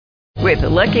With the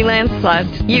Lucky Land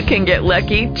Slots, you can get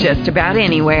lucky just about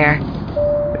anywhere.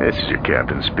 This is your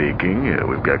captain speaking.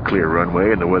 We've got clear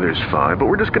runway and the weather's fine, but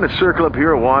we're just going to circle up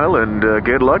here a while and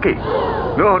get lucky.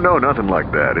 No, nothing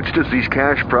like that. It's just these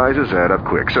cash prizes add up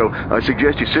quick. So I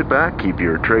suggest you sit back, keep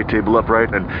your tray table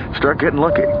upright, and start getting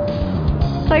lucky.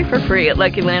 Play for free at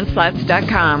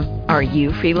LuckyLandSlots.com. Are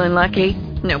you feeling lucky?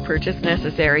 No purchase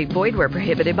necessary. Void where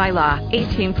prohibited by law.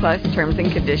 18 plus terms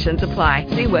and conditions apply.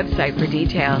 See website for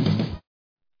details.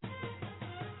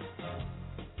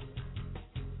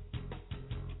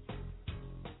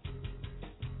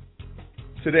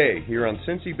 Today, here on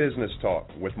Cincy Business Talk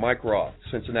with Mike Roth,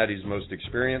 Cincinnati's most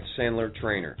experienced Sandler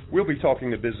trainer. We'll be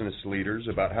talking to business leaders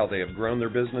about how they have grown their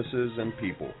businesses and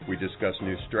people. We discuss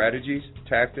new strategies,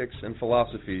 tactics, and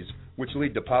philosophies which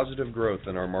lead to positive growth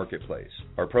in our marketplace.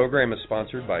 Our program is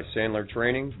sponsored by Sandler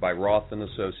Training by Roth &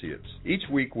 Associates. Each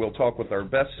week, we'll talk with our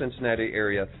best Cincinnati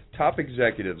area top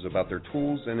executives about their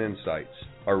tools and insights.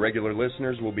 Our regular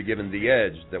listeners will be given the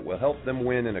edge that will help them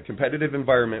win in a competitive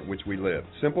environment which we live.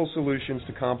 Simple solutions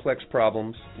to complex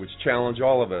problems, which challenge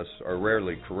all of us, are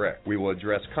rarely correct. We will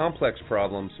address complex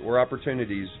problems or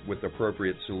opportunities with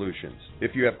appropriate solutions.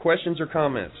 If you have questions or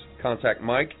comments, contact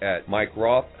Mike at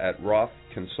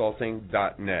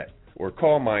mikeroth@rothconsulting.net or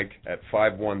call Mike at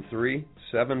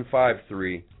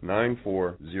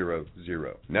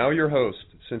 513-753-9400. Now your host,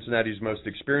 Cincinnati's most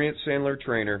experienced Sandler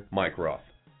trainer, Mike Roth.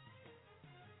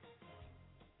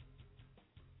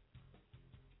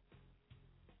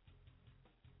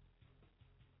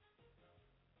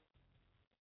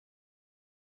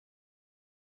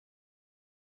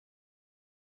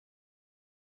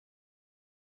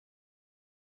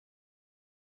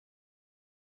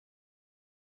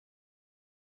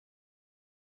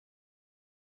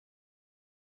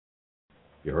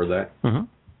 You heard that? Mm-hmm.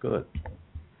 Good.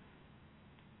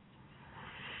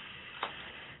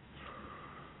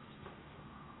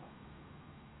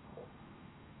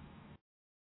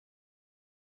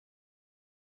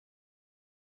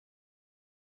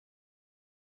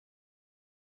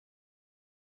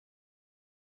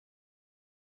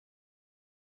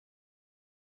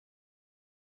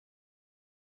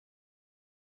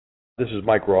 This is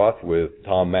Mike Roth with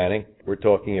Tom Manning. We're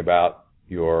talking about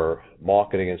your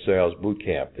marketing and sales boot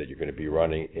camp that you're going to be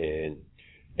running in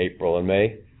April and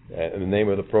May. And the name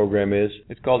of the program is?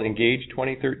 It's called Engage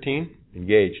 2013.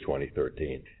 Engage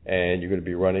 2013. And you're going to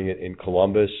be running it in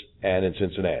Columbus and in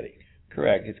Cincinnati.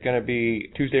 Correct. It's going to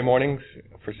be Tuesday mornings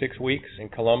for 6 weeks in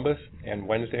Columbus and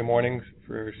Wednesday mornings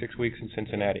for 6 weeks in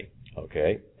Cincinnati.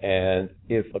 Okay. And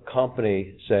if a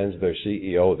company sends their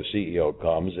CEO, the CEO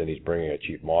comes and he's bringing a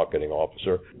chief marketing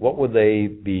officer, what would they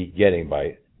be getting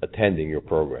by attending your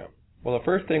program? Well, the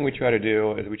first thing we try to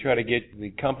do is we try to get the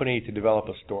company to develop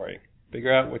a story.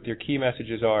 Figure out what their key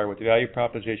messages are, what the value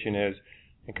proposition is,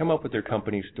 and come up with their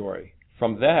company story.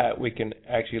 From that, we can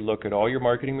actually look at all your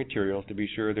marketing materials to be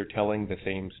sure they're telling the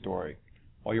same story.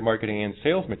 All your marketing and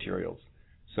sales materials.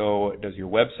 So does your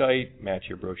website match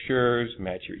your brochures,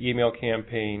 match your email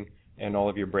campaign, and all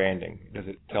of your branding? Does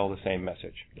it tell the same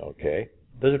message? Okay.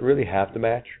 Does it really have to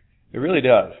match? It really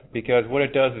does, because what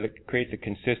it does is it creates a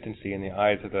consistency in the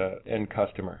eyes of the end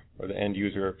customer or the end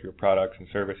user of your products and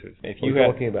services. If you We're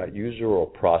talking about user or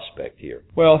prospect here.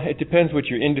 Well, it depends what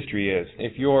your industry is.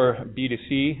 If you're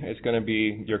B2C, it's going to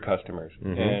be your customers,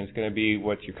 Mm-hmm. and it's going to be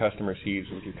what your customer sees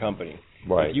with your company.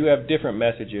 Right. If you have different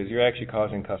messages, you're actually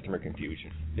causing customer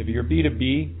confusion. If you're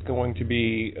B2B, it's going to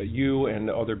be you and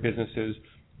other businesses,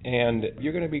 and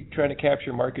you're going to be trying to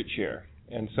capture market share.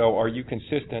 And so are you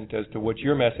consistent as to what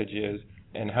your message is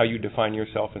and how you define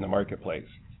yourself in the marketplace?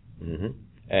 Mm-hmm.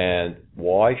 And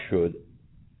why should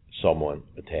someone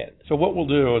attend? So what we'll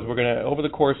do is we're going to, over the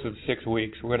course of 6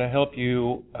 weeks, we're going to help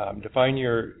you define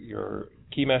your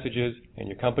key messages and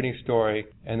your company story.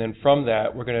 And then from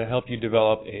that, we're going to help you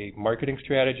develop a marketing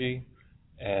strategy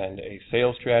and a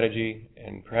sales strategy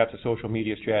and perhaps a social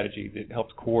media strategy that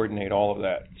helps coordinate all of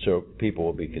that. So people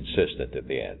will be consistent at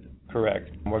the end. Correct.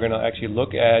 We're going to actually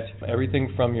look at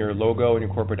everything from your logo and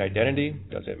your corporate identity.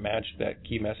 Does it match that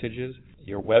key messages?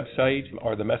 Your website,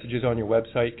 are the messages on your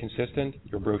website consistent?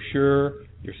 Your brochure,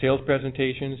 your sales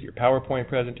presentations, your PowerPoint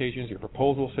presentations, your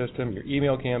proposal system, your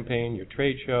email campaign, your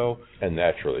trade show. And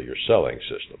naturally, your selling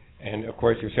system. And, of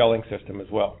course, your selling system as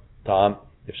well. Tom,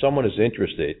 if someone is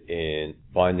interested in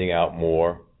finding out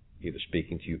more, either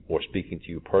speaking to you or speaking to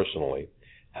you personally,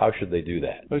 how should they do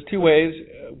that? There's two ways.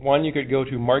 One, you could go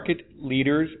to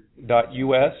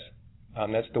marketleaders.us.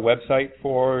 That's the website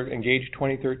for Engage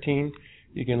 2013.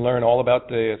 You can learn all about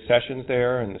the sessions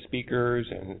there and the speakers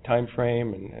and the time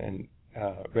frame and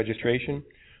registration.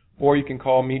 Or you can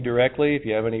call me directly if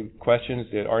you have any questions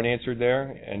that aren't answered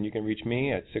there, and you can reach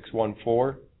me at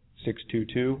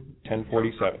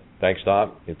 614-622-1047. Thanks,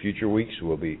 Tom. In future weeks,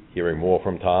 we'll be hearing more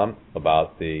from Tom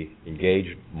about the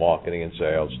Engaged Marketing and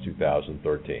Sales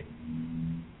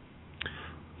 2013.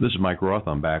 This is Mike Roth.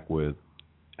 I'm back with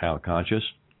Al Koncius.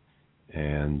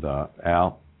 And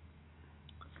Al,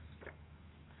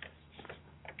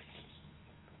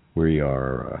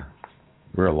 we're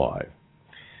live.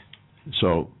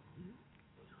 So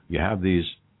you have these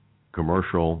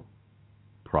commercial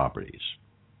properties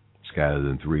scattered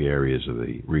in 3 areas of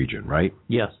the region, right?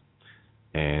 Yes.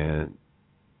 And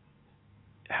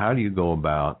how do you go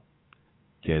about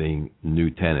getting new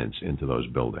tenants into those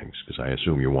buildings? Because I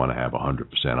assume you want to have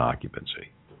 100%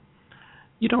 occupancy.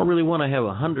 You don't really want to have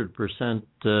 100%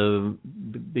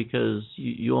 because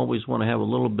you always want to have a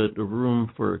little bit of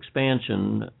room for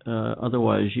expansion.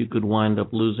 Otherwise, you could wind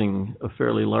up losing a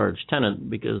fairly large tenant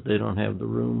because they don't have the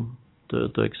room to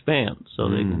expand, so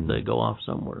they go off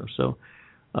somewhere. So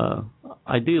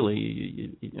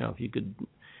ideally, you know, if you could.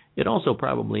 It also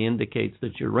probably indicates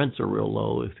that your rents are real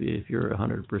low if you're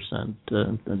 100%.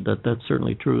 That's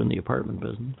certainly true in the apartment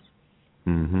business.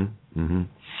 Mm-hmm. Mm-hmm.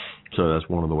 So that's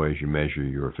one of the ways you measure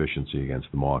your efficiency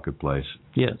against the marketplace.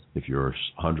 Yes. If you're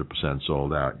 100%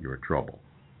 sold out, you're in trouble.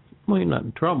 Well, you're not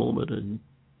in trouble, but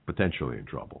potentially in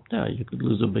trouble. Yeah, you could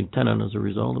lose a big tenant as a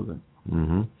result of it.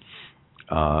 Mm-hmm.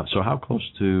 So how close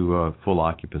to full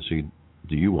occupancy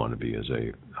do you want to be as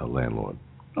a landlord?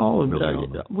 Oh,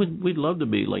 we'd love to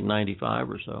be like 95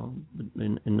 or so. But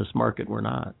in this market, we're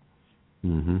not.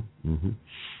 Mm-hmm. Mm-hmm.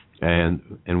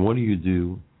 And what do you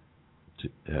do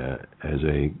as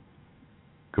a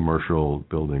commercial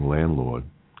building landlord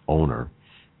owner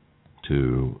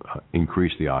to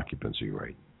increase the occupancy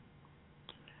rate?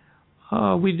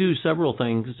 We do several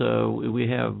things. We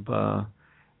have our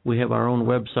own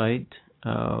website.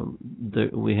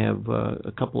 We have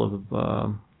a couple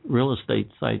of real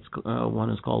estate sites. One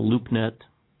is called LoopNet,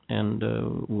 and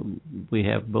we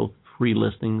have both free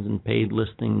listings and paid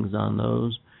listings on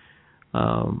those.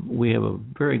 We have a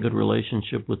very good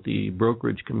relationship with the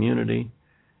brokerage community.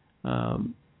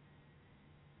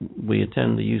 We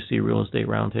attend the UC Real Estate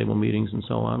Roundtable meetings and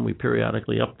so on. We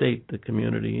periodically update the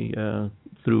community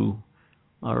through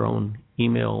our own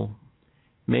email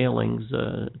mailings,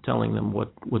 telling them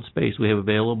what space we have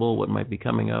available, what might be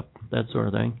coming up, that sort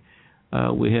of thing.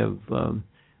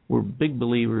 We're big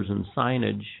believers in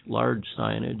signage, large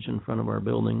signage in front of our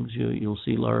buildings. You'll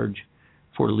see large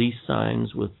for lease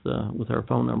signs with our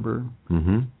phone number.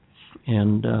 Mm-hmm.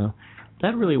 And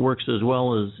that really works as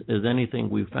well as anything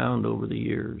we've found over the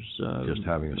years. Just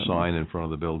having a sign in front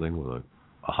of the building with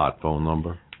a hot phone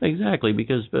number? Exactly,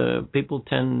 because people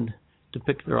tend to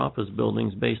pick their office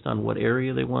buildings based on what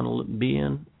area they want to be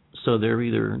in. So they're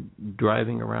either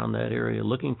driving around that area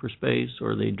looking for space,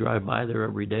 or they drive by there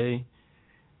every day.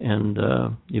 And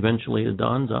eventually it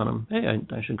dawns on them, hey,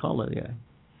 I should call that guy.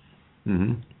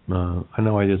 Mm-hmm. I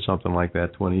know I did something like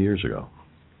that 20 years ago.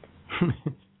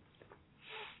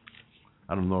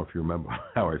 I don't know if you remember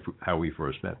how we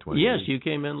first met 20 years ago. Yes, you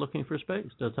came in looking for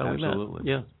space. That's how we met. Absolutely.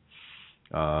 Yes.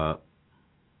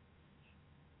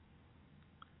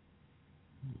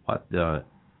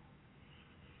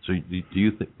 So do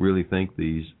you really think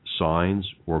these signs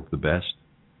work the best,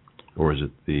 or is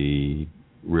it the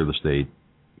real estate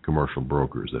commercial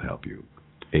brokers that help you,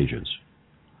 agents?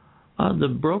 The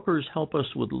brokers help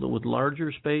us with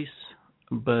larger space,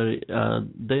 but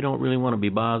they don't really want to be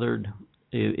bothered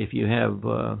if you have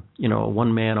a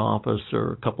one-man office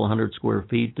or a couple hundred square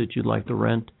feet that you'd like to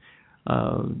rent.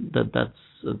 That's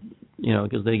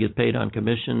because they get paid on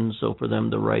commission, so for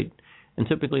them to write. And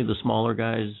typically the smaller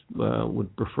guys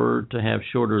would prefer to have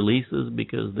shorter leases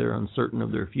because they're uncertain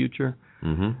of their future.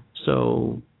 Mm-hmm.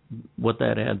 So what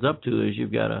that adds up to is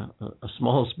you've got a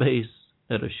small space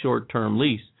at a short-term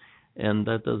lease, and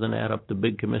that doesn't add up to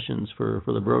big commissions for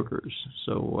the brokers.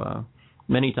 So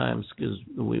many times, because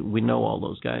we know all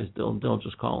those guys, they'll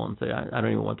just call and say, I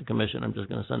don't even want the commission. I'm just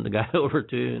going to send the guy over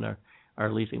to you, and our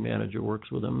leasing manager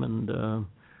works with them, and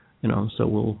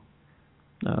so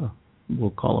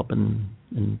we'll call up and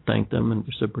thank them and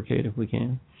reciprocate if we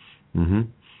can.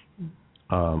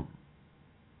 Mm-hmm.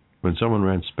 When someone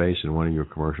rents space in one of your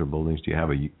commercial buildings, do you have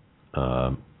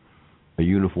a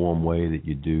uniform way that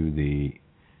you do the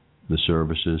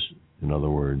services? In other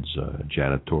words,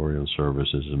 janitorial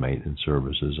services, maintenance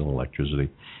services, and electricity.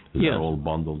 Is that all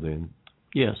bundled in?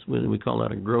 Yes, we call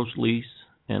that a gross lease,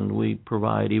 and we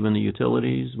provide even the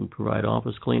utilities. We provide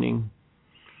office cleaning,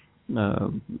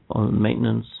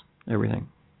 maintenance, everything.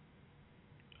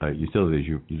 Utilities,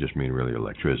 you just mean really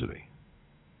electricity?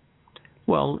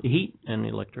 Well, heat and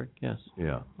electric, yes.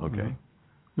 Yeah, okay.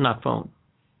 Mm-hmm. Not phone.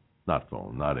 Not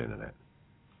phone, not internet.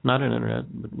 Not internet,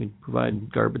 but we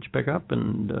provide garbage pickup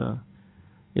and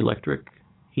electric,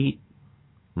 heat,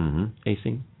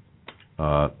 AC.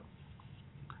 Have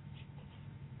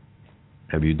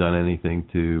you done anything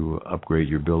to upgrade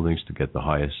your buildings to get the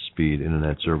highest speed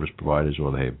internet service providers,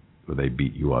 or they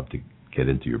beat you up to get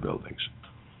into your buildings?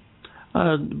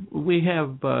 We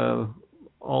have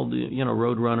all the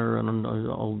Roadrunner and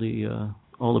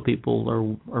all the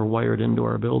people are wired into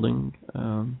our building.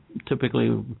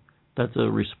 Typically, that's a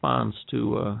response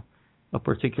to a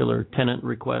particular tenant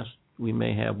request. We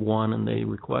may have one, and they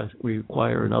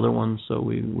require another one, so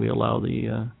we allow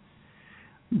the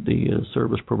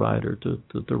service provider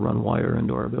to run wire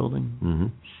into our building. Mm-hmm.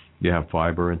 You have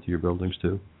fiber into your buildings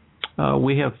too?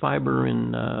 We have fiber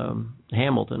in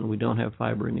Hamilton. We don't have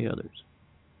fiber in the others.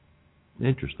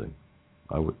 Interesting.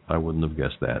 I wouldn't have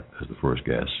guessed that as the first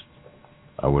guess.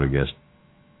 I would have guessed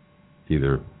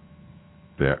either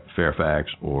Fairfax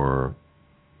or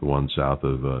the one south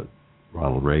of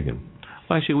Ronald Reagan.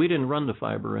 Well, actually, we didn't run the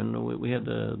fiber, and we had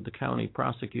the county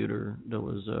prosecutor that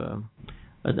was.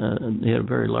 They had a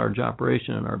very large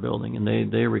operation in our building, and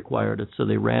they required it, so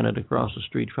they ran it across the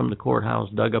street from the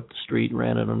courthouse, dug up the street,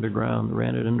 ran it underground,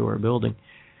 ran it into our building,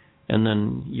 and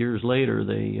then years later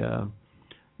they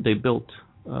built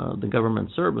the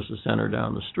government services center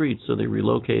down the street, so they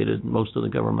relocated most of the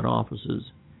government offices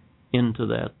into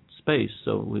that space.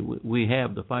 So we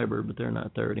have the fiber, but they're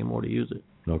not there anymore to use it.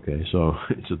 Okay, so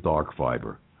it's a dark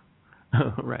fiber.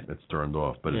 Right. It's turned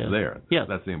off, but it's there. Yeah.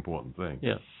 That's the important thing.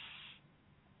 Yeah.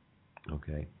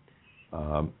 Okay.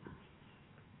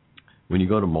 When you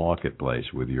go to marketplace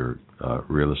with your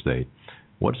real estate,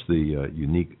 what's the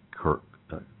unique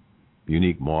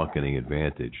marketing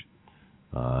advantage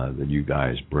that you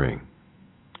guys bring?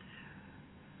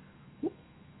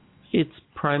 It's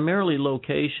primarily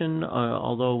location,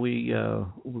 although we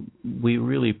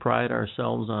really pride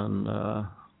ourselves on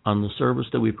the service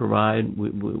that we provide.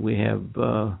 We have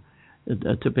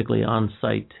typically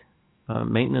on-site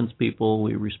maintenance people.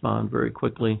 We respond very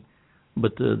quickly,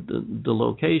 but the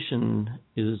location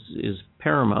is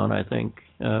paramount. I think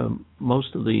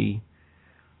most of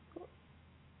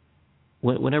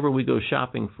whenever we go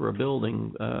shopping for a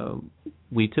building,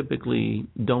 we typically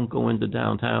don't go into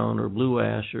downtown or Blue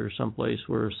Ash or someplace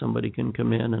where somebody can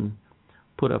come in and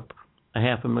put up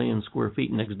 500,000 square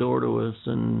feet next door to us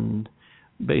and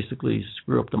basically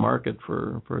screw up the market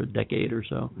for a decade or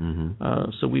so.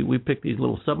 Mm-hmm. So we pick these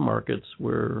little sub-markets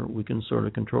where we can sort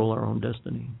of control our own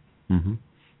destiny. Mm-hmm.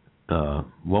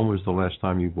 When was the last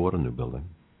time you bought a new building?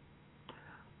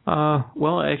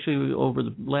 Well, actually, over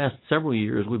the last several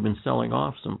years, we've been selling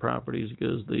off some properties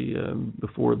because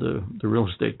before the real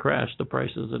estate crash, the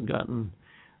prices had gotten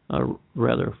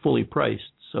rather fully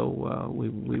priced. So we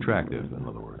attractive, in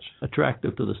other words.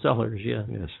 Attractive to the sellers, yeah.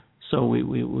 Yes. So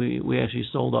we actually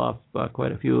sold off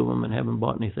quite a few of them and haven't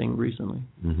bought anything recently.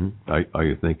 Mm-hmm. Are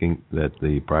you thinking that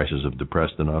the prices have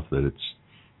depressed enough that it's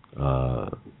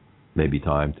maybe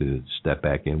time to step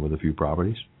back in with a few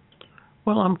properties?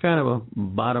 Well, I'm kind of a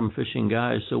bottom fishing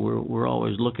guy, so we're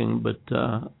always looking. But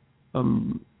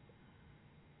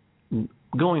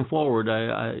going forward,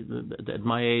 I at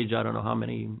my age, I don't know how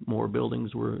many more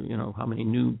buildings how many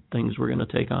new things we're going to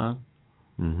take on.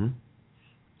 Mm-hmm.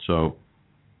 So,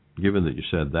 given that you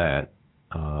said that,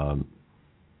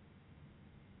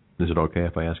 is it okay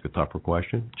if I ask a tougher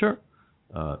question? Sure.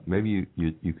 Maybe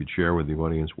you could share with the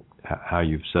audience how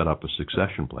you've set up a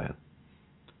succession plan.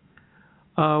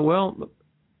 Well,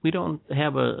 we don't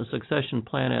have a succession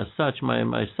plan as such.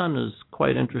 My son is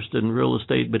quite interested in real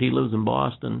estate, but he lives in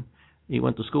Boston. He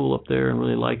went to school up there and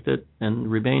really liked it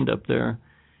and remained up there.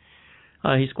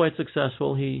 He's quite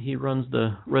successful. He runs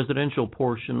the residential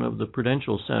portion of the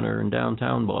Prudential Center in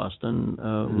downtown Boston,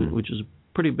 which is a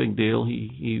pretty big deal.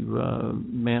 He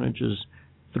manages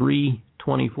 3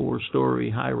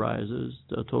 24-story high-rises,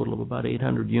 a total of about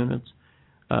 800 units.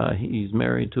 He's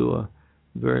married to a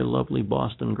very lovely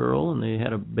Boston girl, and they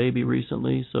had a baby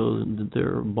recently, so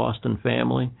they're a Boston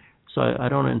family. So I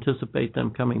don't anticipate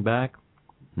them coming back.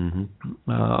 Mm-hmm.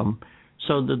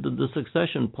 So the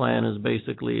succession plan is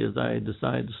basically, as I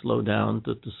decide to slow down,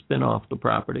 to spin off the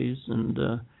properties, and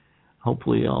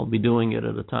hopefully I'll be doing it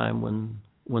at a time when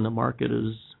the market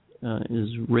is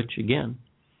rich again.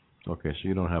 Okay, so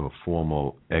you don't have a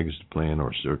formal exit plan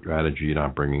or strategy. You're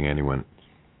not bringing anyone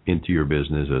into your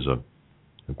business as a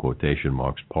in quotation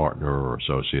marks, partner or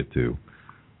associate to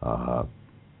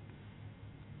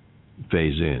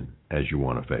phase in as you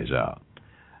want to phase out?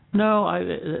 No,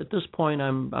 at this point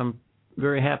I'm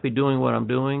very happy doing what I'm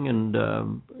doing, and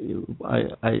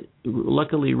I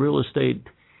luckily real estate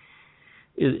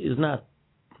is not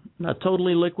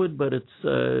totally liquid, but it's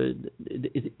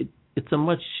a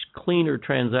much cleaner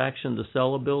transaction to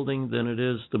sell a building than it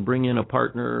is to bring in a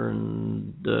partner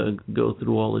and go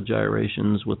through all the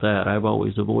gyrations with that. I've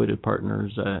always avoided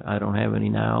partners. I don't have any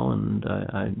now, and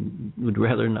I would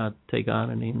rather not take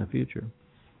on any in the future.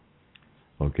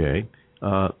 Okay.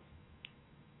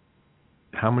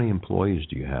 How many employees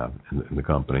do you have in the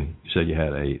company? You said you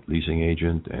had a leasing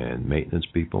agent and maintenance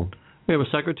people. We have a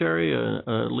secretary,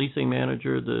 a leasing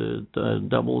manager that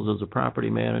doubles as a property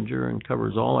manager and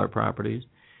covers all our properties.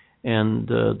 And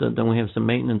then we have some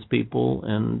maintenance people,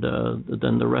 and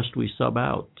then the rest we sub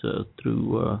out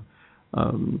through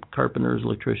carpenters,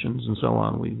 electricians, and so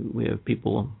on. We have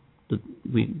people that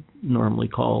we normally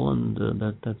call, and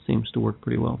that seems to work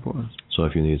pretty well for us. So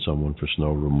if you need someone for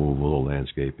snow removal or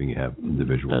landscaping, you have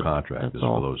individual contractors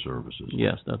for those services.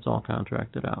 Yes, that's all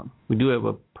contracted out. We do have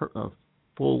a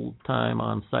full-time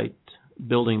on-site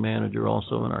building manager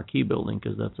also in our key building,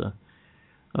 because that's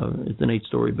it's an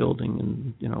 8-story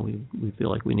building, and we feel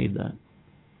like we need that.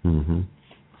 Mm-hmm.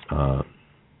 How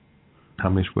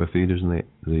many square feet is in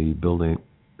the building,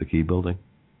 the key building?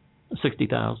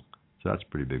 60,000. So that's a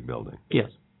pretty big building. Yes.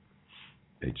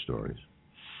 8 stories.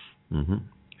 Mm-hmm.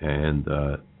 And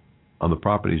on the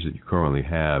properties that you currently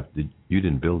have, you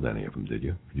didn't build any of them, did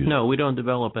you? No, we don't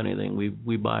develop anything.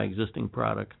 We buy existing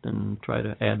product and try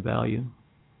to add value.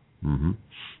 Mm-hmm.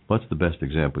 What's the best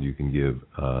example you can give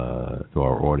to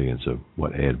our audience of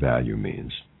what add value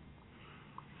means?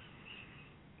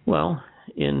 Well,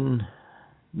 in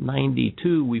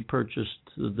 92, we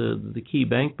purchased the Key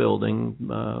Bank building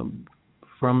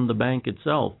from the bank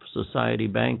itself. Society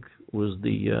Bank was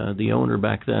the owner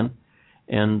back then,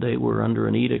 and they were under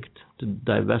an edict to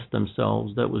divest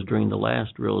themselves. That was during the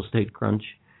last real estate crunch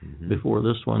before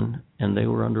this one, and they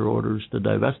were under orders to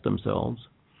divest themselves.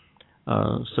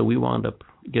 So we wound up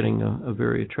getting a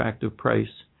very attractive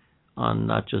price on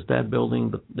not just that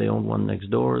building, but they owned one next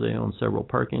door. They owned several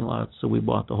parking lots, so we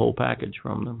bought the whole package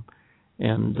from them.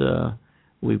 And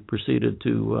we proceeded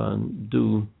to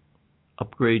do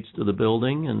upgrades to the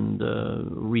building and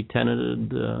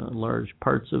re-tenanted large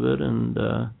parts of it and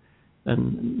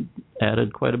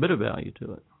added quite a bit of value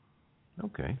to it.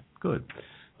 Okay, good.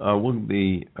 We'll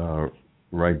be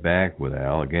right back with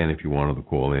Al. Again, if you wanted to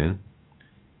call in,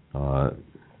 the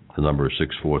number is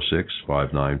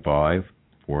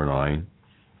 646-595-4916.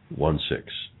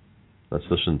 Let's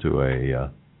listen to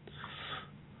a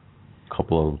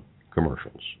couple of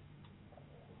commercials.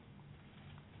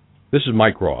 This is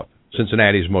Mike Roth,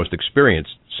 Cincinnati's most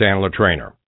experienced Sandler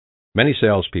trainer. Many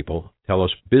salespeople tell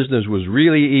us business was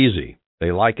really easy.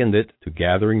 They likened it to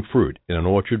gathering fruit in an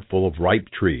orchard full of ripe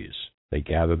trees. They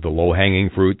gathered the low-hanging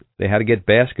fruit. They had to get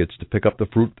baskets to pick up the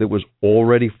fruit that was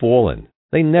already fallen.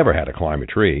 They never had to climb a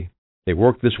tree. They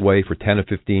worked this way for 10 or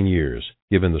 15 years.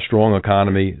 Given the strong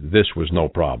economy, this was no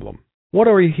problem. What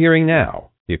are we hearing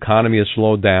now? The economy has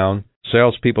slowed down.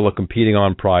 Salespeople are competing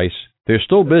on price. There's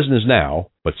still business now,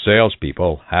 but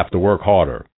salespeople have to work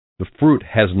harder. The fruit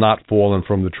has not fallen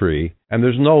from the tree, and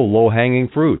there's no low-hanging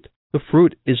fruit. The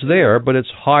fruit is there, but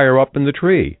it's higher up in the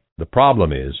tree. The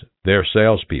problem is their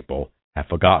salespeople have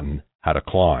forgotten how to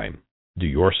climb. Do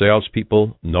your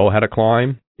salespeople know how to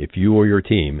climb? If you or your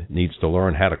team needs to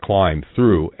learn how to climb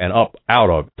through and up out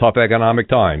of tough economic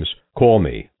times, call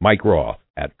me, Mike Roth,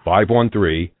 at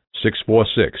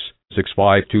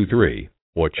 513-646-6523,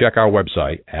 or check our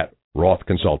website at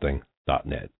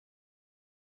rothconsulting.net.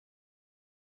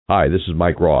 Hi, this is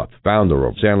Mike Roth, founder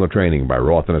of Sandler Training by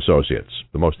Roth & Associates,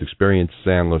 the most experienced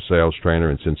Sandler sales trainer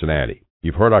in Cincinnati.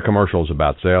 You've heard our commercials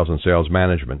about sales and sales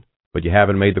management, but you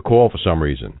haven't made the call for some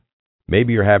reason.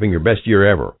 Maybe you're having your best year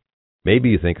ever. Maybe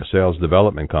you think a sales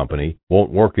development company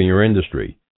won't work in your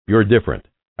industry. You're different.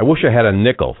 I wish I had a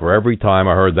nickel for every time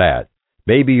I heard that.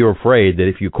 Maybe you're afraid that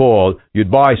if you called, you'd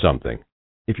buy something.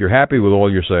 If you're happy with all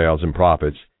your sales and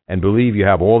profits and believe you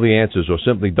have all the answers, or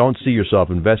simply don't see yourself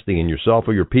investing in yourself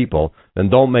or your people, then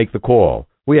don't make the call.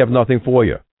 We have nothing for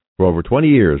you. For over 20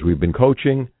 years, we've been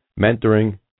coaching,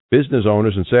 mentoring business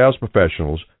owners and sales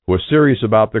professionals who are serious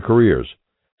about their careers.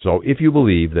 So if you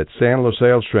believe that Sandler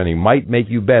sales training might make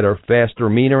you better, faster,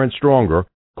 meaner, and stronger,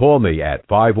 call me at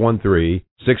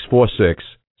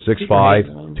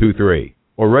 513-646-6523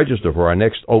 or register for our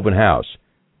next open house.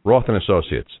 Roth &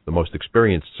 Associates, the most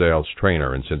experienced sales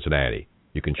trainer in Cincinnati.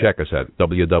 You can check us at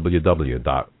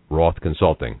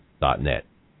www.rothconsulting.net.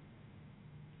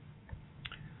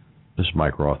 This is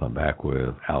Mike Roth. I'm back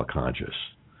with Al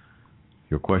Koncius.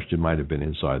 Your question might have been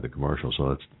inside the commercial,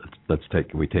 so let's take.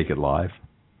 Can we take it live?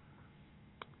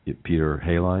 Peter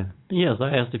Hayline? Yes, I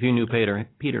asked if you knew Peter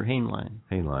Hayline.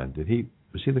 Hayline.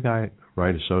 Was he the guy at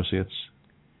Wright Associates?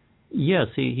 Yes,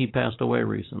 he passed away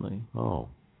recently. Oh,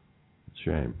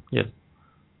 shame. Yes.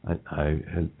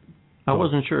 I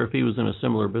wasn't sure if he was in a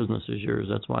similar business as yours.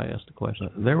 That's why I asked the question.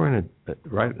 They were in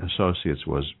Wright Associates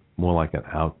was more like an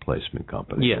outplacement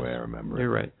company, yes, the way I remember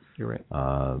it. You're right.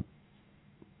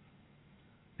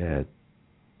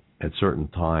 At certain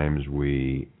times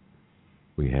we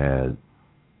had,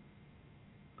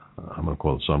 I'm going to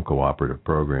call it some cooperative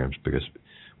programs, because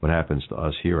what happens to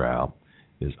us here, Al,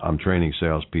 is I'm training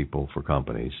salespeople for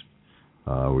companies.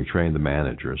 We train the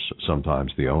managers,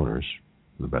 sometimes the owners.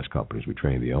 The best companies, we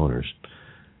train the owners,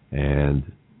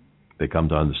 and they come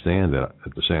to understand that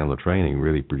the Sandler training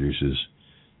really produces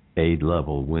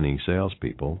A-level winning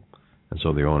salespeople, and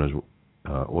so the owners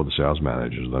or the sales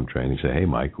managers of them training say, "Hey,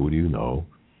 Mike, who do you know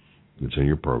that's in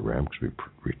your program?" Because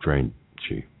we've trained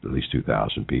at least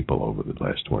 2,000 people over the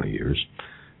last 20 years.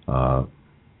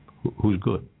 Who's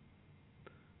good?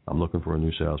 I'm looking for a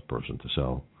new salesperson to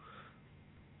sell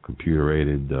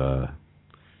computer-aided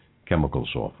chemical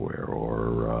software,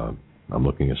 or I'm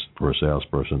looking for a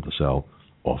salesperson to sell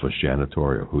office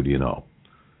janitorial. Who do you know?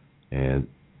 And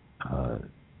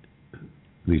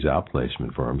these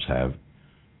outplacement firms have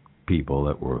people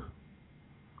that were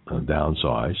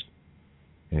downsized,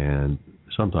 and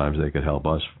sometimes they could help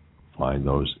us find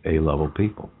those A-level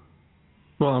people.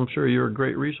 Well, I'm sure you're a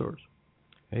great resource.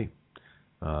 Hey,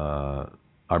 our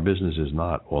business is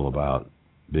not all about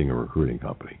being a recruiting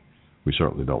company. We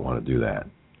certainly don't want to do that.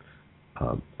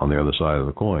 On the other side of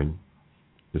the coin,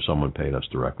 if someone paid us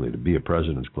directly to be a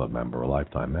President's Club member, a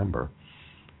lifetime member,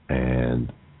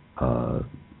 and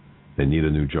they need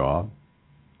a new job,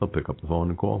 they'll pick up the phone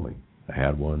and call me. I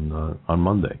had one on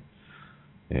Monday,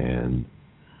 and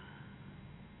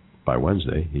by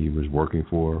Wednesday, he was working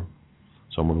for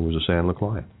someone who was a Sandler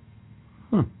client.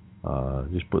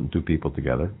 Just putting two people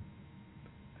together,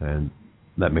 and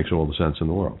that makes all the sense in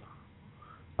the world.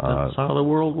 That's how the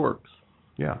world works.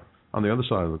 Yeah. On the other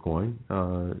side of the coin,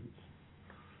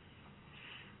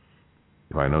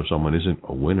 if I know someone isn't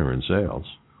a winner in sales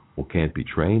or can't be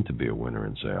trained to be a winner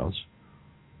in sales,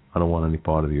 I don't want any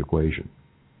part of the equation.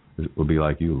 It would be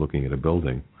like you looking at a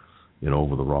building in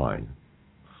over the Rhine,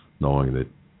 knowing that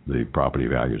the property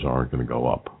values aren't going to go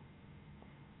up.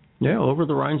 Yeah, over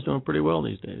the Rhine's doing pretty well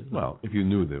these days. Well, if you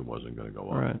knew that it wasn't going to go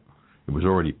up, right. It was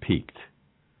already peaked,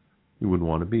 you wouldn't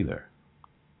want to be there.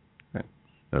 Right.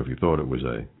 Now, if you thought it was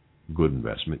a good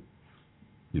investment,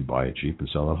 you'd buy it cheap and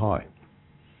sell it high.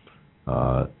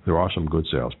 There are some good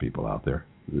salespeople out there.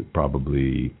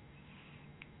 Probably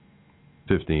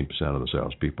 15% of the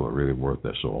salespeople are really worth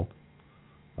their salt.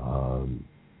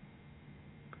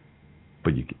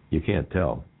 But you can't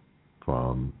tell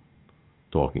from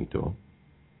talking to them.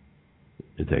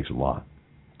 It takes a lot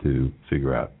to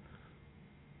figure out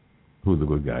who the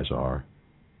good guys are.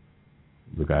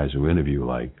 The guys who interview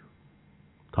like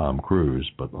Tom Cruise,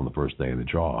 but on the first day of the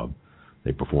job,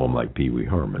 they perform like Pee Wee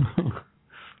Herman.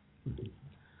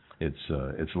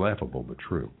 It's laughable but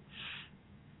true.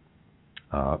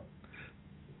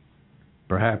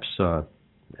 Perhaps,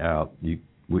 Al,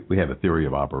 we have a theory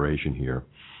of operation here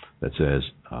that says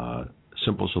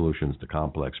simple solutions to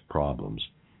complex problems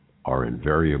are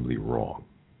invariably wrong.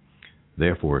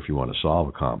 Therefore, if you want to solve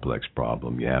a complex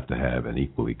problem, you have to have an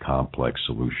equally complex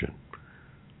solution.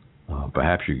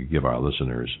 Perhaps you could give our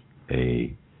listeners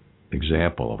an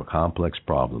example of a complex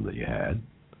problem that you had,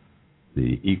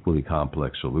 the equally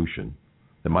complex solution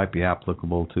that might be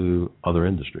applicable to other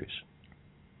industries.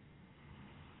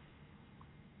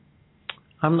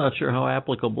 I'm not sure how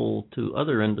applicable to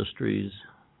other industries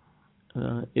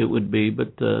it would be,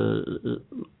 but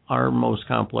our most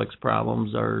complex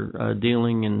problems are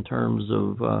dealing in terms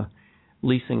of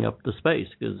leasing up the space,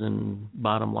 because in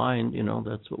bottom line,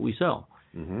 that's what we sell.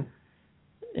 Mm-hmm.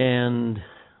 And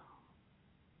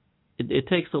it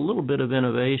takes a little bit of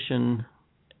innovation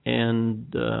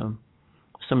and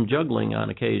some juggling on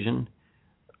occasion.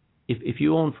 If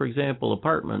you own, for example,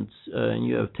 apartments and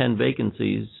you have 10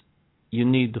 vacancies, you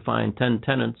need to find 10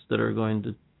 tenants that are going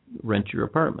to rent your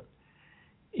apartment.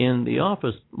 In the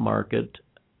office market,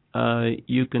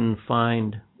 you can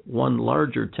find one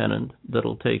larger tenant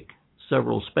that'll take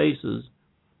several spaces,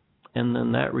 and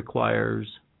then that requires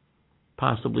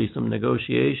possibly some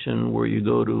negotiation where you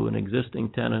go to an existing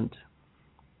tenant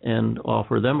and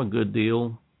offer them a good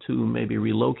deal to maybe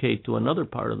relocate to another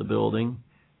part of the building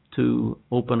to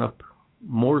open up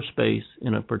more space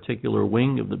in a particular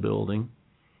wing of the building.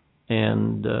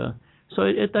 And so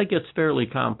that gets fairly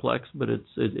complex, but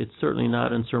it's certainly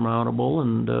not insurmountable.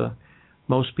 And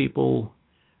most people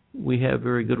we have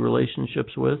very good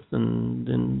relationships with,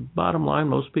 and bottom line,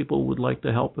 most people would like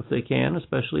to help if they can,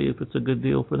 especially if it's a good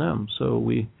deal for them. So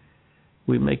we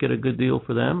make it a good deal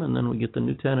for them, and then we get the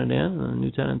new tenant in, and the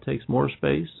new tenant takes more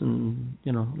space, and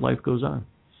life goes on.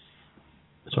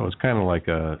 So it's kind of like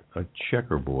a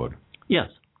checkerboard. Yes.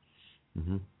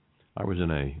 Mm-hmm. I was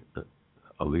in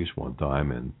a lease one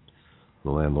time, and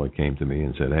the landlord came to me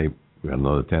and said, "Hey, we got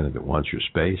another tenant that wants your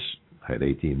space." I had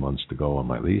 18 months to go on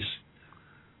my lease,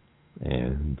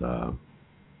 and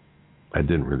I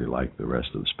didn't really like the rest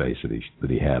of the space that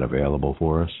he had available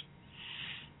for us.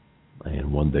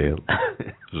 And one day,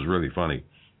 it was really funny.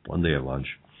 One day at lunch,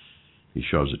 he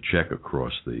shows a check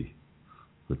across the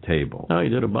table. Oh, he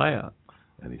did a buyout.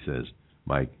 And he says,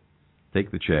 "Mike,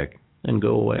 take the check and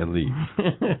go away and leave."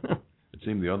 It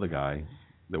seemed the other guy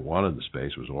that wanted the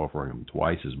space was offering him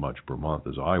twice as much per month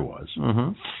as I was.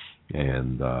 Mm-hmm.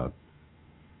 And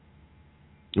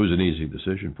it was an easy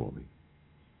decision for me.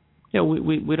 Yeah,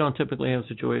 we don't typically have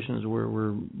situations where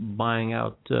we're buying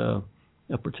out a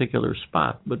particular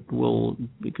spot, but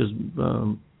because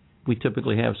we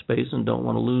typically have space and don't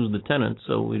want to lose the tenant,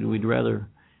 so we'd rather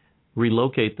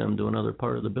relocate them to another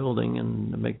part of the building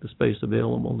and make the space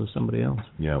available to somebody else.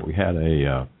 Yeah, we have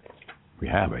a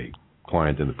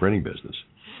client in the printing business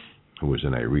who was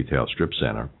in a retail strip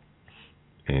center,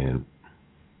 and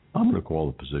I'm going to call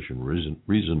the position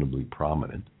reasonably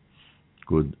prominent,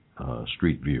 good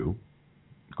street view,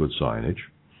 good signage,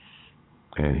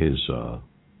 and his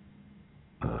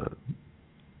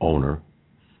owner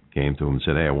came to him and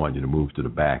said, "Hey, I want you to move to the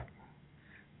back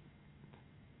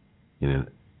in a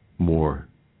more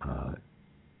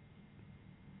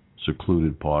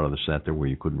secluded part of the center where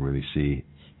you couldn't really see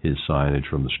his signage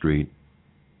from the street."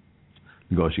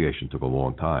 Negotiation took a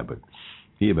long time, but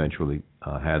he eventually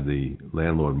had the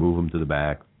landlord move him to the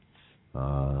back,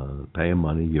 pay him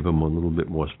money, give him a little bit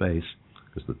more space,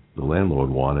 because the landlord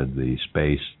wanted the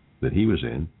space that he was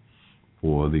in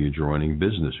for the adjoining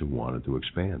business who wanted to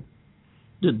expand.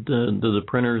 Did the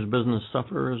printer's business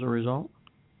suffer as a result?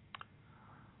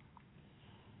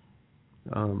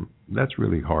 That's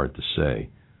really hard to say.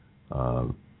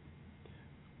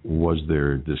 Was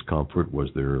there discomfort?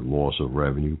 Was there loss of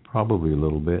revenue? Probably a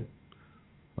little bit.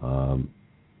 When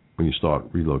you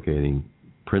start relocating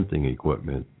printing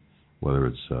equipment, whether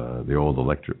it's the old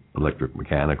electric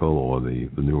mechanical or the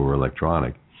newer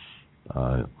electronic,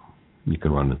 you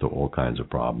can run into all kinds of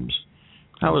problems.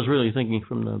 I was really thinking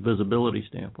from the visibility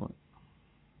standpoint.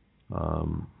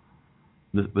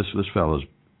 This fellow's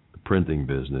printing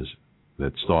business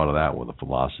that started out with a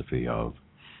philosophy of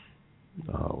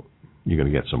you're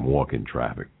going to get some walk-in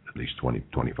traffic. At least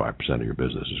 25% of your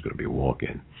business is going to be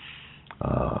walk-in.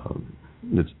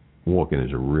 Walk-in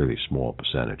is a really small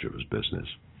percentage of his business,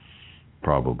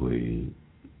 probably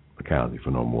accounting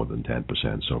for no more than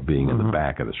 10%. So being in the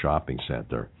back of the shopping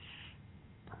center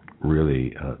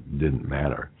really didn't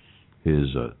matter.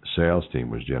 His sales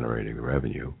team was generating the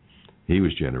revenue. He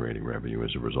was generating revenue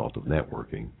as a result of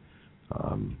networking.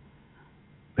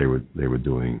 They were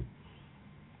doing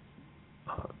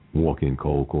walk-in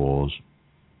cold calls,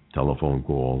 telephone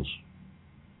calls,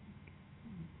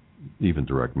 even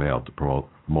direct mail to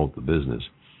promote the business.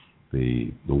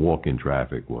 The walk-in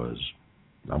traffic was,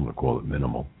 I'm going to call it,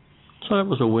 minimal. So that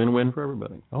was a win-win for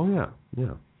everybody. Oh yeah.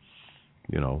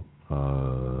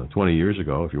 20 years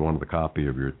ago, if you wanted a copy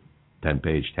of your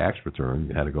 10-page tax return,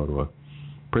 you had to go to a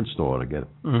print store to get it.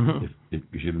 If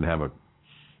you didn't have a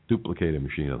duplicated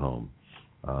machine at home.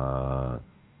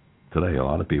 Today, a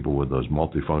lot of people with those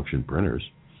multifunction printers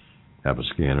have a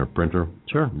scanner printer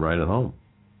right at home.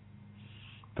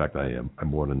 In fact, I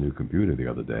bought a new computer the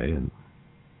other day, and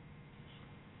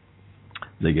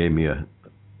they gave me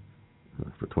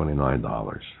for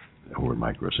 $29 over at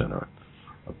Micro Center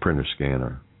a printer,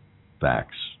 scanner,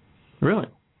 fax. Really?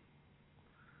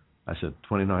 I said,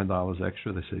 $29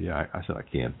 extra? They said, yeah. I said, I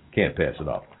can't pass it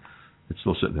up. It's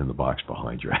still sitting in the box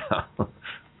behind your house.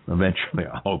 Eventually,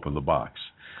 I'll open the box.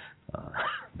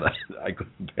 But I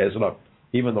couldn't pass it up,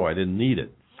 even though I didn't need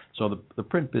it. So the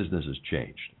print business has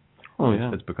changed. Oh,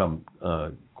 yeah. It's become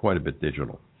quite a bit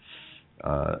digital.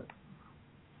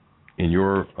 In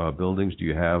your buildings, do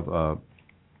you have a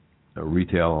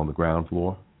retail on the ground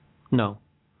floor? No.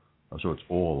 So it's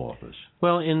all office.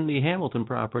 Well, in the Hamilton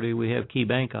property, we have Key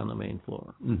Bank on the main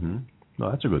floor. Mm-hmm. No,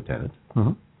 that's a good tenant.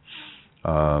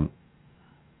 Mm-hmm.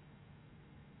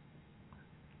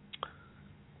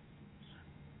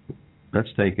 Let's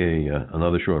take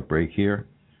another short break here,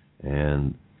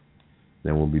 and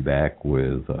then we'll be back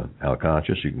with Al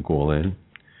Koncius. You can call in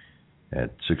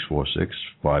at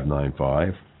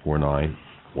 646-595-4916.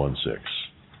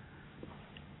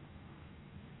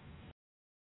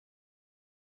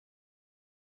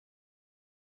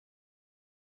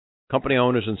 Company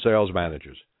owners and sales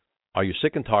managers, are you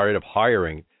sick and tired of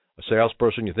hiring a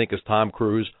salesperson you think is Tom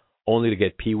Cruise only to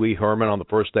get Pee Wee Herman on the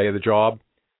first day of the job?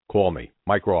 Call me,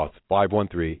 Mike Roth,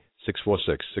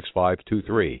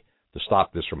 513-646-6523, to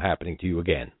stop this from happening to you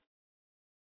again.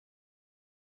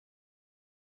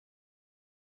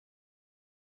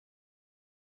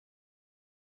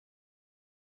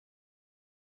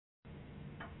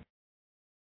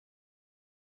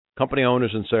 Company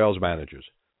owners and sales managers,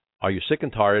 are you sick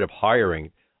and tired of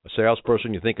hiring a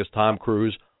salesperson you think is Tom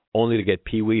Cruise only to get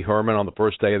Pee Wee Herman on the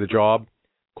first day of the job?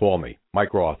 Call me,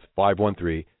 Mike Roth,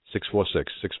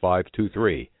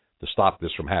 513-646-6523, to stop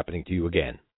this from happening to you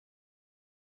again.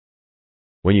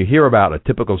 When you hear about a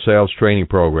typical sales training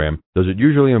program, does it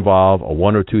usually involve a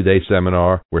 1 or 2 day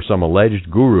seminar where some alleged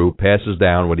guru passes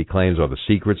down what he claims are the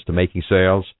secrets to making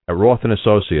sales? At Roth &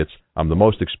 Associates, I'm the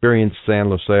most experienced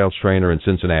Sandler sales trainer in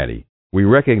Cincinnati. We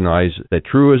recognize that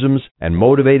truisms and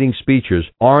motivating speeches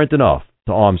aren't enough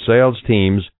to arm sales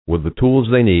teams with the tools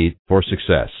they need for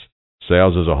success.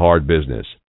 Sales is a hard business.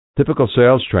 Typical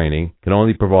sales training can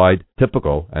only provide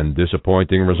typical and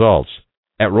disappointing results.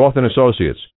 At Roth &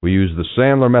 Associates, we use the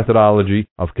Sandler methodology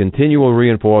of continual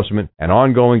reinforcement and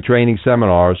ongoing training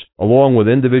seminars along with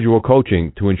individual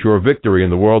coaching to ensure victory in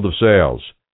the world of sales.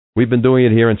 We've been doing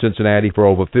it here in Cincinnati for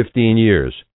over 15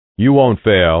 years. You won't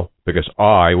fail because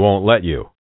I won't let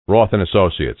you. Roth &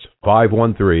 Associates,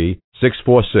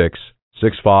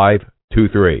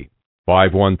 513-646-6523.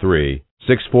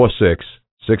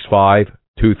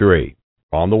 513-646-6523.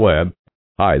 On the web.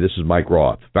 Hi, this is Mike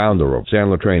Roth, founder of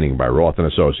Sandler Training by Roth &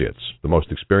 Associates, the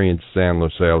most experienced Sandler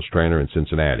sales trainer in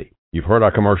Cincinnati. You've heard our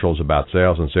commercials about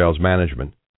sales and sales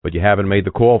management, but you haven't made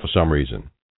the call for some reason.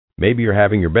 Maybe you're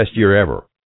having your best year ever.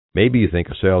 Maybe you think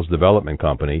a sales development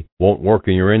company won't work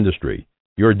in your industry.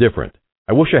 You're different.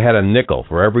 I wish I had a nickel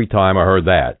for every time I heard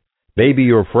that. Maybe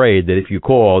you're afraid that if you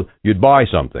called, you'd buy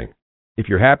something. If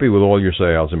you're happy with all your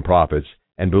sales and profits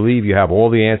and believe you have all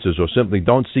the answers or simply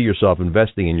don't see yourself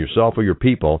investing in yourself or your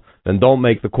people, then don't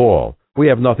make the call. We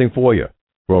have nothing for you.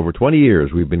 For over 20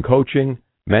 years, we've been coaching,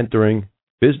 mentoring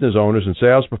business owners and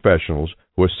sales professionals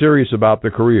who are serious about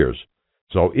their careers.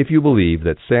 So if you believe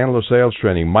that Sandler sales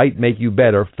training might make you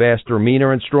better, faster,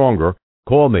 meaner, and stronger,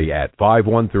 call me at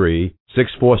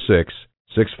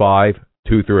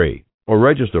 513-646-6523 or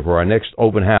register for our next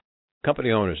open house.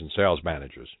 Company owners and sales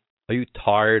managers, are you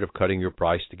tired of cutting your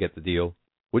price to get the deal?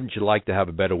 Wouldn't you like to have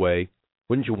a better way?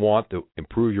 Wouldn't you want to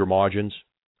improve your margins?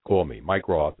 Call me, Mike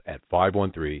Roth, at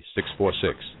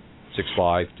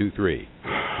 513-646-6523 to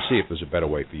see if there's a better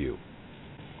way for you.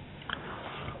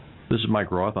 This is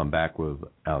Mike Roth. I'm back with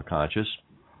Al Koncius.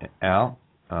 Al,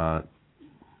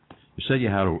 you said you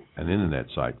had an internet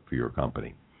site for your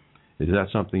company. Is that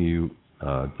something you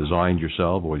designed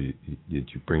yourself, or did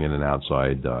you bring in an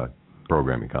outside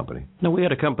programming company? No, we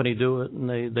had a company do it, and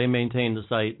they maintained the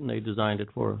site, and they designed it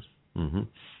for us. Mm-hmm.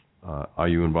 Are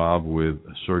you involved with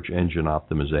search engine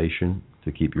optimization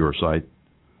to keep your site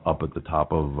up at the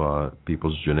top of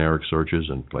people's generic searches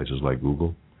in places like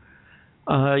Google?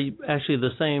 Actually,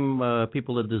 the same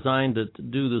people that designed it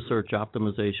do the search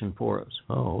optimization for us.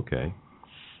 Oh, okay.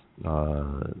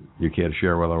 You care to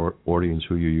share with our audience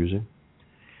who you're using?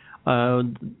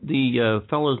 The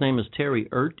fellow's name is Terry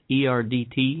Ert,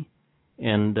 E-R-D-T,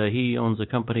 and he owns a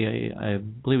company, I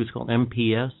believe it's called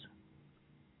MPS.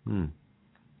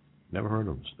 Never heard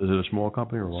of it. Is it a small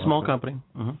company or a large Small company.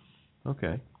 Mm-hmm.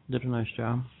 Okay. Did a nice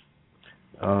job.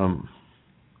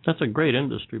 That's a great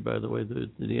industry, by the way.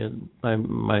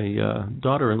 My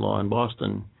daughter-in-law in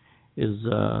Boston is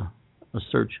a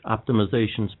search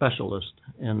optimization specialist,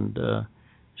 and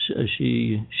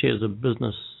she has a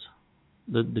business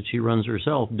that she runs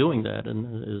herself doing that,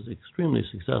 and is extremely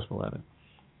successful at it.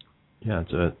 Yeah,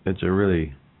 it's a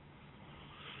really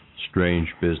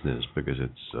strange business because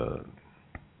it's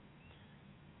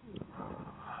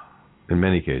in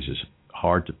many cases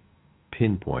hard to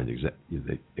pinpoint that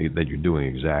you're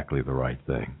doing exactly the right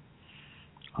thing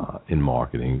in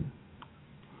marketing,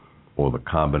 or the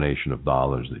combination of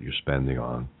dollars that you're spending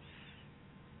on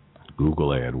Google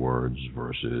AdWords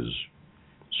versus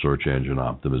search engine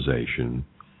optimization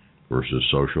versus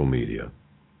social media.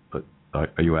 But are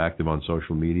you active on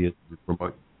social media to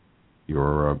promote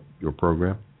your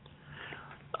program?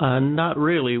 Not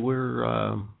really.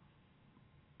 We're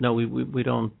no, we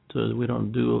don't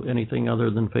do anything other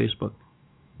than Facebook.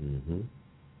 Mm-hmm.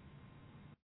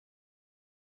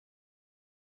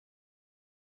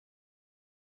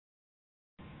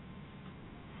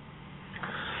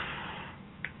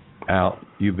 Al,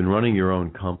 you've been running your own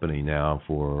company now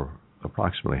for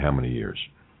approximately how many years?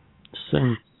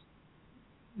 Since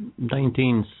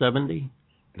 1970.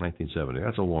 1970.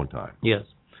 That's a long time. Yes.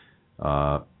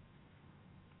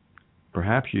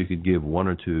 Perhaps you could give one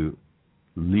or two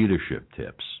leadership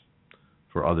tips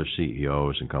for other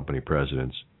CEOs and company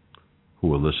presidents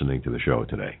who are listening to the show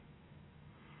today.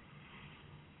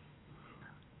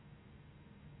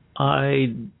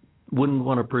 I wouldn't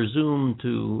want to presume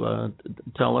to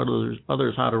tell others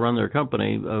how to run their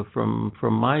company. From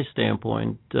my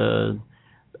standpoint,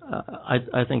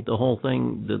 I think the whole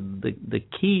thing, the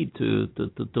key to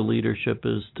leadership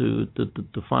is to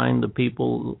find the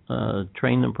people,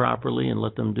 train them properly, and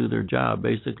let them do their job.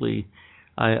 Basically,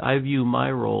 I view my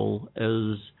role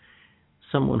as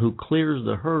someone who clears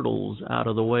the hurdles out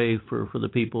of the way for the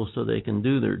people so they can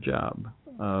do their job.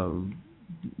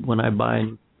 When I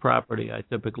buy property, I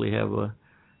typically have a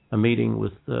meeting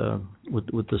with the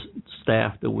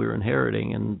staff that we're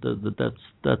inheriting, and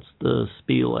that's the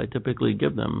spiel I typically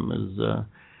give them is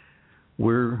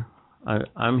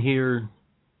I'm here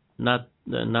not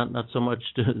so much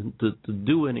to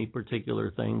do any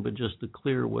particular thing, but just to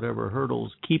clear whatever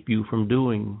hurdles keep you from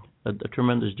doing a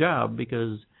tremendous job.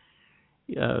 Because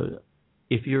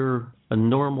if you're a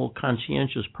normal,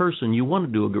 conscientious person, you want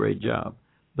to do a great job,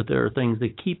 but there are things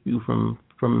that keep you from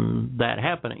that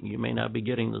happening. You may not be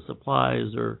getting the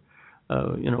supplies, or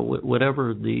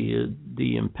whatever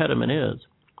the impediment is.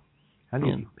 How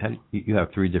do you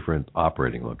have 3 different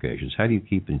operating locations? How do you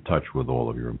keep in touch with all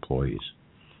of your employees?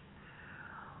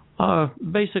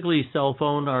 Basically, cell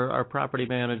phone. Our property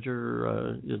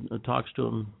manager talks to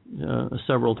them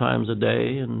several times a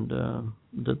day, and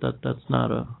that's not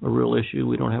a real issue.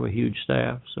 We don't have a huge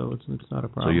staff, so it's not a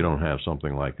problem. So you don't have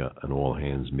something like an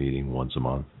all-hands meeting once a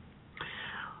month?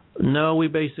 No, we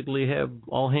basically have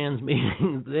all-hands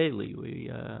meetings daily.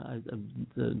 We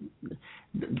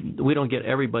don't get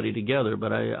everybody together,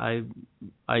 but I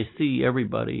see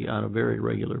everybody on a very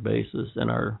regular basis,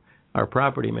 and our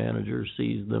property manager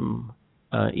sees them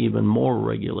even more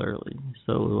regularly.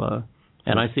 So,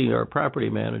 and I see our property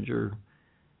manager.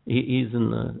 He's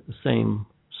in the same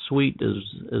suite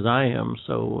as I am.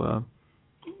 So,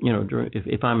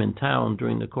 if I'm in town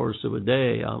during the course of a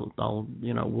day,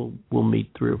 we'll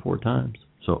meet 3 or 4 times.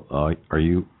 So, do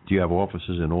you have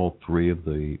offices in all 3 of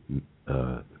the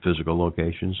physical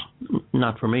locations?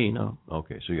 Not for me, no.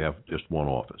 Okay, so you have just one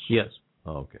office. Yes.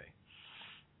 Okay.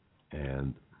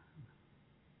 And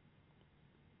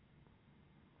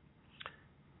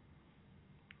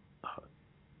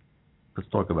let's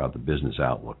talk about the business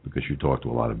outlook, because you talk to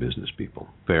a lot of business people.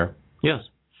 Fair? Yes.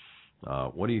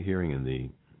 What are you hearing in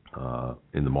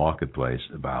the marketplace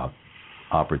about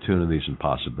opportunities and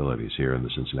possibilities here in the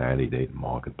Cincinnati-Dayton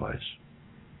marketplace?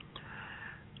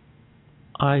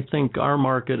 I think our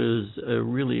market is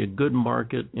really a good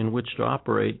market in which to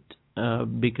operate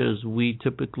because we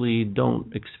typically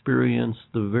don't experience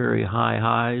the very high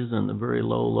highs and the very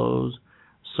low lows.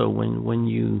 So when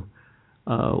you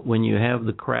have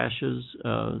the crashes,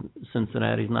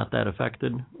 Cincinnati's not that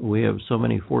affected. We have so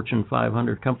many Fortune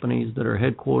 500 companies that are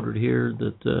headquartered here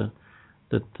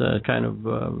that kind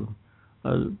of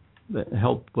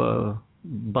help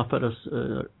buffet us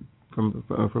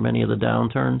from any of the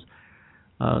downturns.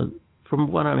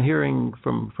 From what I'm hearing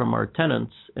from our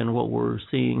tenants and what we're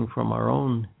seeing from our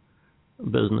own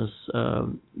business,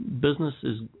 business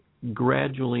is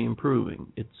gradually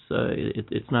improving.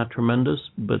 It's not tremendous,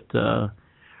 but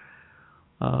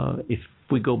if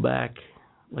we go back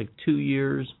like 2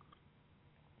 years,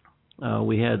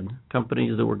 we had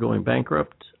companies that were going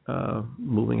bankrupt,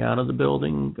 moving out of the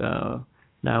building.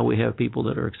 Now we have people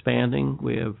that are expanding.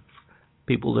 We have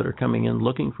people that are coming in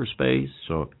looking for space.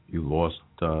 So you lost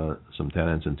some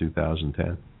tenants in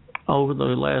 2010? Over the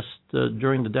last,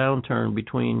 during the downturn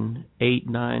between 8,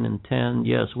 9, and 10,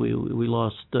 yes, we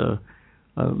lost a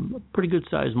pretty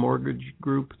good-sized mortgage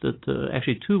group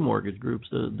actually 2 mortgage groups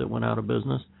that went out of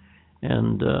business.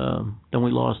 And then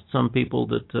we lost some people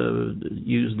that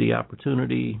used the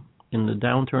opportunity in the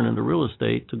downturn in the real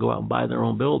estate to go out and buy their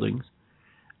own buildings.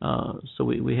 So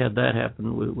we had that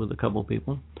happen with a couple of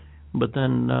people. But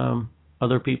then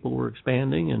other people were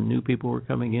expanding and new people were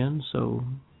coming in, so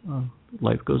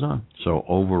life goes on. So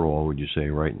overall, would you say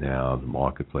right now the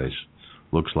marketplace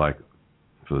looks like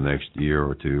for the next year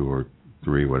or 2 or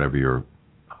 3, whatever your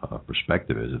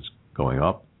perspective is, it's going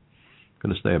up,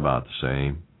 going to stay about the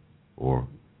same, or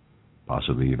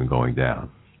possibly even going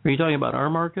down? Are you talking about our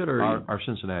market or our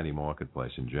Cincinnati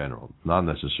marketplace in general, not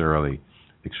necessarily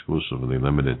exclusively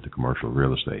limited to commercial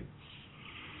real estate?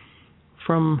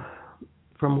 From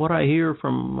what I hear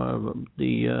from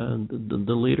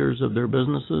the leaders of their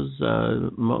businesses,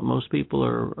 most people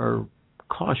are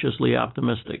cautiously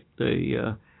optimistic.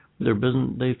 their business,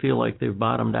 they feel like they've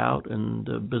bottomed out and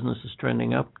business is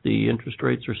trending up. The interest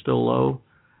rates are still low,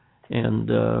 and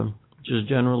just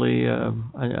generally,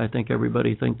 I think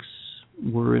everybody thinks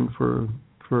we're in for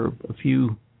a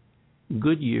few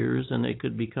good years, and they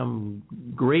could become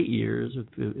great years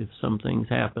if some things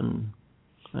happen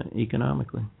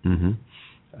economically. Mm-hmm.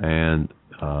 And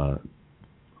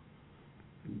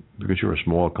because you're a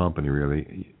small company,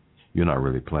 really, you're not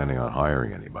really planning on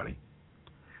hiring anybody.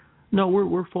 No,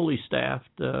 we're fully staffed.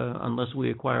 Unless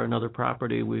we acquire another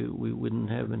property, we wouldn't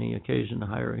have any occasion to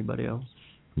hire anybody else.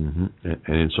 Mm-hmm.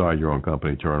 And inside your own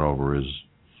company, turnover is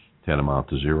tantamount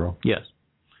to zero? Yes.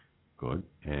 Good.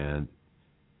 And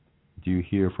do you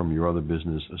hear from your other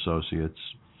business associates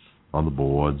on the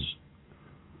boards,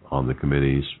 on the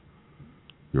committees,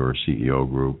 your CEO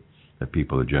group, that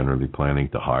people are generally planning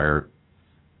to hire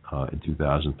in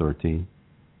 2013?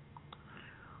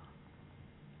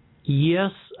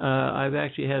 Yes, I've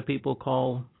actually had people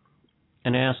call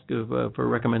and ask for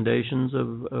recommendations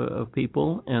of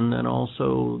people, and then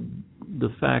also the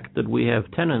fact that we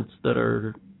have tenants that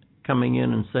are coming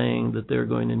in and saying that they're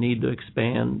going to need to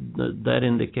expand. That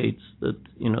indicates that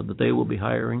that they will be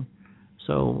hiring.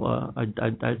 So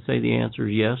I'd say the answer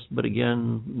is yes, but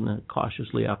again,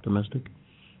 cautiously optimistic.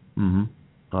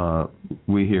 Mm-hmm.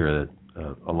 We hear that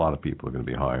a lot of people are going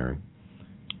to be hiring.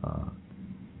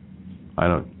 I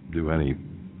don't do any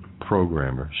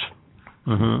programmers,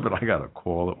 but I got a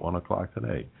call at 1 o'clock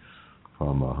today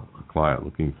from a client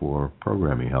looking for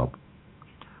programming help.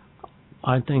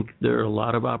 I think there are a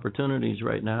lot of opportunities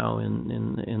right now in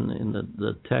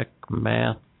the tech,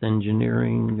 math,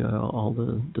 engineering, all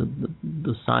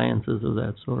the sciences of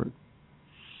that sort,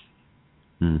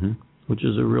 which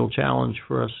is a real challenge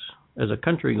for us as a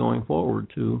country going forward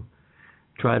to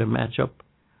try to match up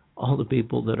all the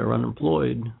people that are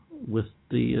unemployed with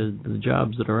the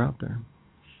jobs that are out there.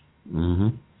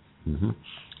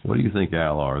 What do you think,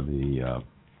 Al, are the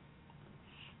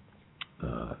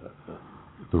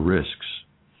risks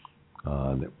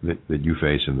that you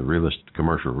face in the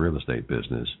commercial real estate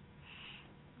business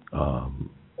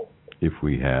if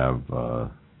we have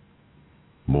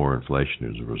more inflation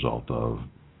as a result of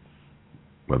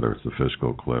whether it's the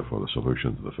fiscal cliff or the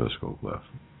solution to the fiscal cliff?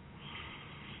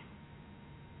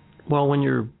 Well, when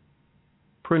you're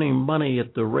printing money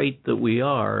at the rate that we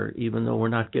are, even though we're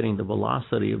not getting the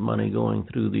velocity of money going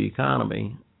through the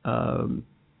economy,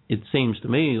 it seems to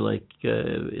me like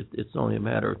it's only a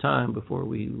matter of time before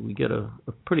we get a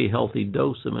pretty healthy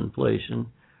dose of inflation,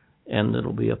 and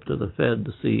it'll be up to the Fed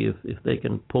to see if they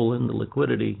can pull in the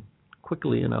liquidity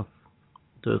quickly enough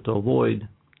to avoid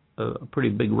a pretty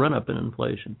big run-up in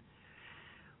inflation.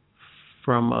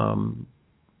 From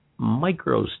a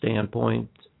micro standpoint,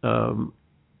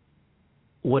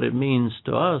 what it means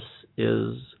to us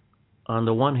is, on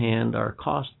the one hand, our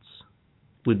costs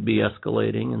would be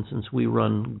escalating, and since we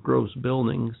run gross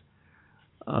buildings,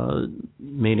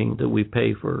 meaning that we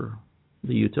pay for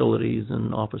the utilities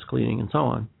and office cleaning and so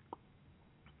on,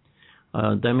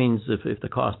 that means if the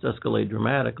costs escalate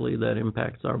dramatically, that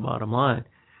impacts our bottom line.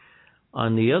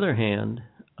 On the other hand,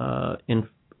 in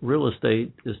real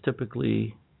estate is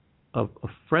typically a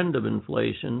friend of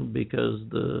inflation because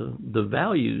the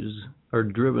values are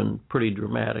driven pretty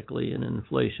dramatically in an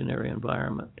inflationary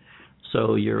environment.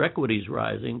 So your equity's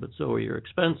rising, but so are your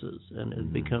expenses, and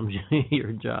it becomes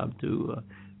your job to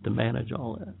manage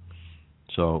all that.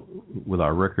 So with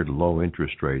our record low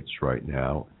interest rates right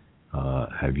now,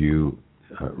 have you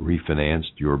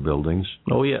refinanced your buildings?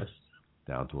 Oh, yes.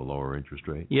 Down to a lower interest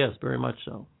rate? Yes, very much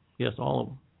so. Yes, all of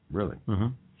them. Really?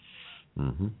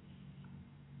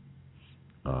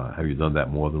 Have you done that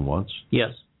more than once?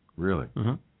 Yes. Really?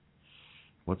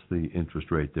 What's the interest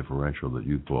rate differential that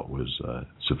you thought was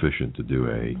sufficient to do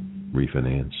a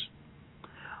refinance?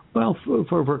 Well,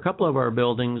 for a couple of our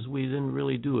buildings, we didn't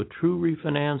really do a true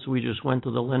refinance. We just went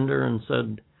to the lender and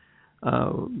said,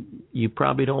 you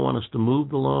probably don't want us to move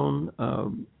the loan,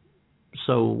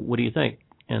 so what do you think?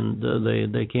 And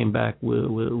they came back with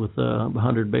a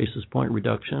 100 basis point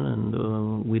reduction,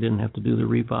 and we didn't have to do the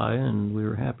refi, and we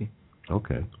were happy.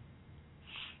 Okay.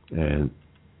 And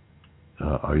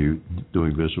are you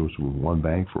doing business with one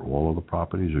bank for all of the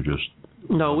properties, or just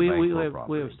no? We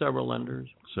have several lenders.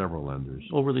 Several lenders.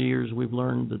 Over the years, we've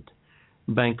learned that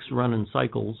banks run in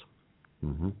cycles,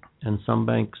 and some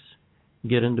banks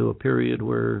get into a period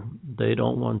where they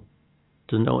don't want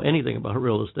to know anything about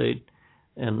real estate,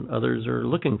 and others are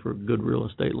looking for good real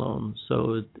estate loans.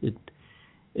 So as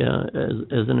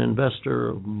an investor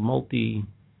of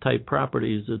multi-type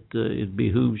properties, it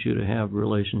behooves you to have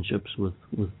relationships with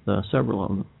several of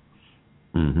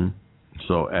them.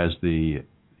 So as the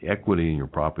the equity in your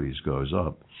properties goes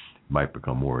up, it might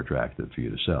become more attractive for you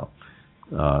to sell.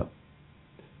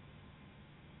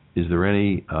 Is there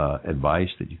any advice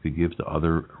that you could give to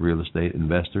other real estate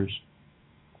investors?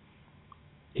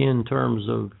 In terms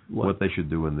of what they should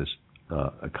do in this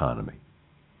economy?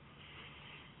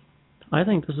 I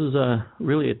think this is a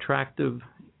really attractive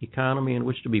economy in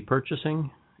which to be purchasing,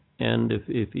 and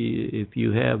if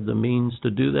you have the means to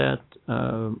do that,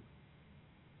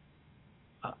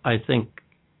 I think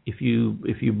if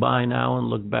you buy now and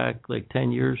look back like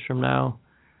 10 years from now,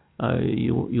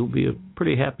 you'll be a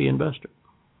pretty happy investor.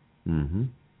 Mm-hmm.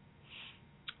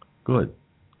 Good.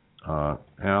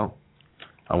 Al,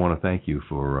 I want to thank you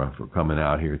for coming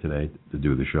out here today to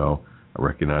do the show. I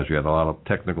recognize we had a lot of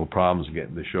technical problems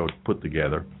getting the show put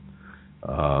together.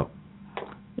 It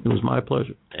was my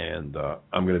pleasure. And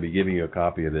I'm going to be giving you a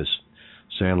copy of this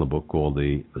Sandler book called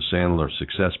the Sandler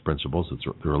Success Principles.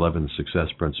 There are 11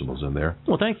 success principles in there.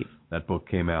 Well, thank you. That book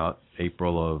came out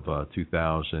April of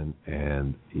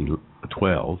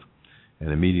 2012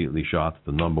 and immediately shot to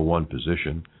the #1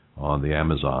 position on the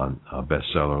Amazon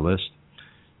bestseller list.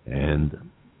 And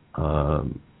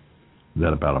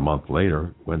then about a month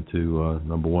later, went to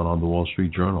 #1 on the Wall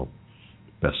Street Journal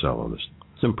bestseller list.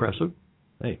 It's impressive.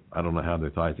 Hey, I don't know how they're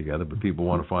tied together, but people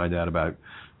want to find out about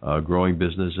growing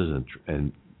businesses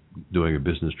and doing a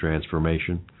business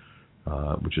transformation,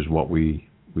 which is what we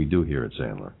do here at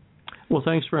Sandler. Well,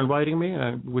 thanks for inviting me.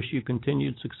 I wish you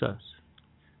continued success.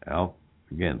 Al,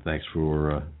 again, thanks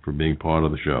for being part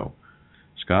of the show.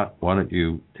 Scott, why don't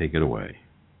you take it away?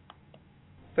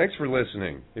 Thanks for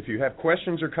listening. If you have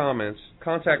questions or comments,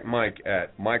 contact Mike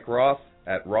at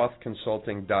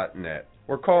mikeroth@rothconsulting.net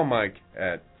or call Mike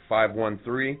at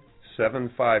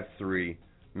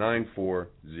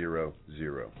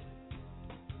 513-753-9400.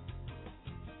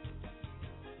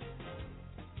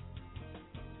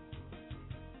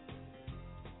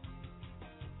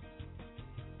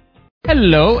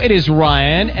 Hello, it is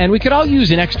Ryan, and we could all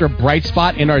use an extra bright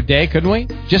spot in our day, couldn't we?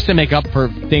 Just to make up for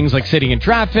things like sitting in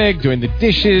traffic, doing the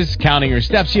dishes, counting your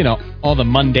steps, all the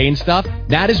mundane stuff.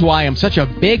 That is why I'm such a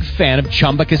big fan of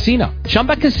Chumba Casino.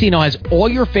 Chumba Casino has all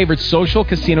your favorite social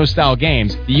casino-style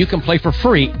games that you can play for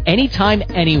free anytime,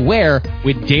 anywhere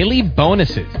with daily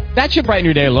bonuses. That should brighten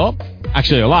your day a little.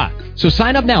 Actually, a lot. So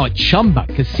sign up now at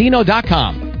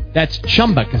ChumbaCasino.com. That's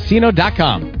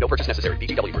ChumbaCasino.com. No purchase necessary.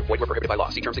 VGW Group. Void where prohibited by law.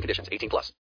 See terms and conditions. 18+.